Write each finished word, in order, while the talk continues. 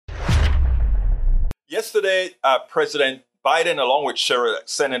Yesterday, President Biden, along with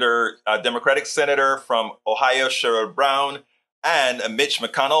Democratic Senator from Ohio, Sherrod Brown, and Mitch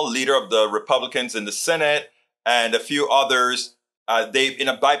McConnell, leader of the Republicans in the Senate, and a few others, they, in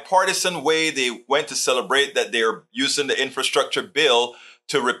a bipartisan way, they went to celebrate that they're using the infrastructure bill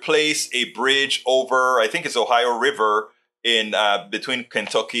to replace a bridge over, I think it's Ohio River, in between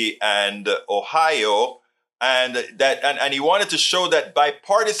Kentucky and Ohio, and he wanted to show that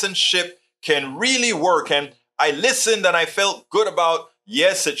bipartisanship can really work. And I listened and I felt good about,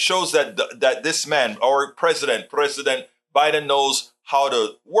 yes, it shows that this man, our President Biden, knows how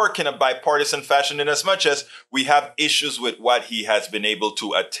to work in a bipartisan fashion, in as much as we have issues with what he has been able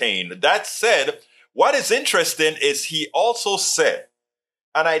to attain. That said, what is interesting is he also said,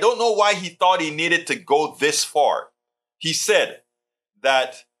 and I don't know why he thought he needed to go this far. He said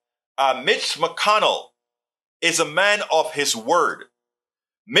that Mitch McConnell is a man of his word.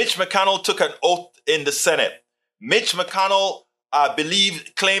 Mitch McConnell took an oath in the Senate. Mitch McConnell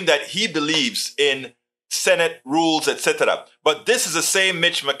claimed that he believes in Senate rules, etc. But this is the same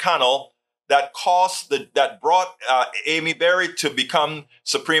Mitch McConnell that brought Amy Berry to become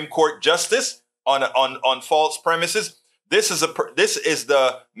Supreme Court Justice on false premises. This is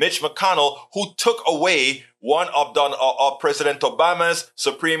the Mitch McConnell who took away one of President Obama's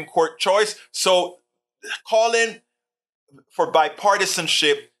Supreme Court choice. So calling for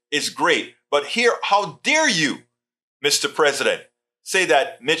bipartisanship is great. But here, how dare you, Mr. President, say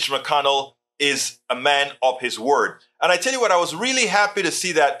that Mitch McConnell is a man of his word. And I tell you what, I was really happy to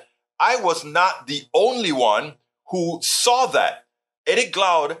see that I was not the only one who saw that. Eddie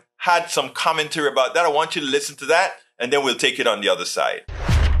Glaude had some commentary about that. I want you to listen to that, and then we'll take it on the other side.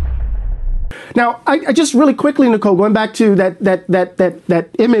 Now, I just really quickly, Nicole, going back to that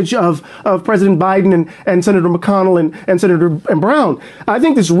image of President Biden and Senator McConnell and Senator Brown, I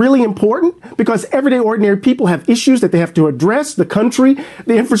think it's really important because everyday ordinary people have issues that they have to address. The country,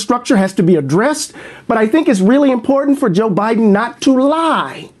 the infrastructure has to be addressed. But I think it's really important for Joe Biden not to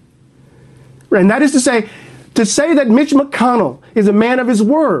lie. And that is to say that Mitch McConnell is a man of his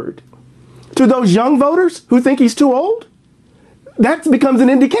word to those young voters who think he's too old. That becomes an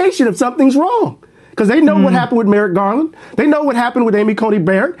indication of something's wrong because they know what happened with Merrick Garland. They know what happened with Amy Coney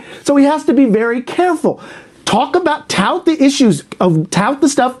Barrett. So he has to be very careful. Tout the issues tout the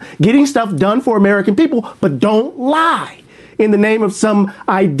stuff, getting stuff done for American people, but don't lie in the name of some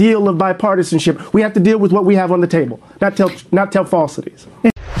ideal of bipartisanship. We have to deal with what we have on the table, not tell falsities.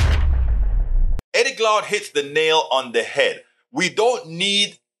 Eddie Glaude hits the nail on the head. We don't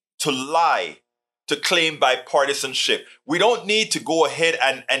need to lie to claim bipartisanship. We don't need to go ahead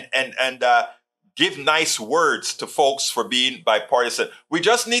and give nice words to folks for being bipartisan. We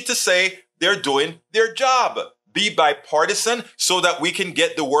just need to say they're doing their job. Be bipartisan so that we can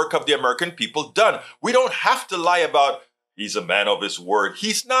get the work of the American people done. We don't have to lie about he's a man of his word.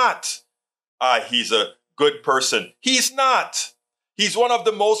 He's not. He's a good person. He's not. He's one of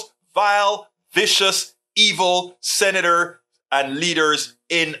the most vile, vicious, evil senator and leaders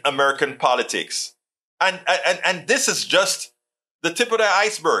in American politics. And this is just the tip of the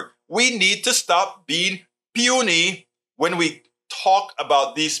iceberg. We need to stop being puny when we talk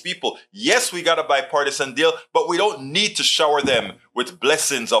about these people. Yes, we got a bipartisan deal, but we don't need to shower them with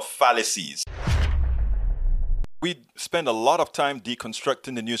blessings of fallacies. We spend a lot of time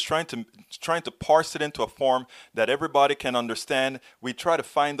deconstructing the news, trying to parse it into a form that everybody can understand. We try to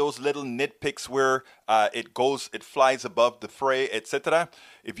find those little nitpicks where it flies above the fray, etc.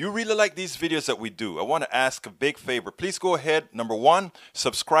 If you really like these videos that we do, I want to ask a big favor. Please go ahead. Number one,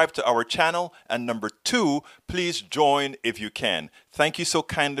 subscribe to our channel. And number two, please join if you can. Thank you so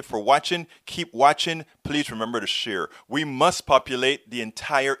kindly for watching. Keep watching. Please remember to share. We must populate the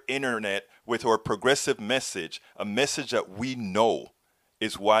entire internet with our progressive message, a message that we know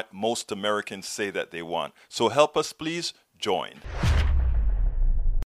is what most Americans say that they want. So help us, please join.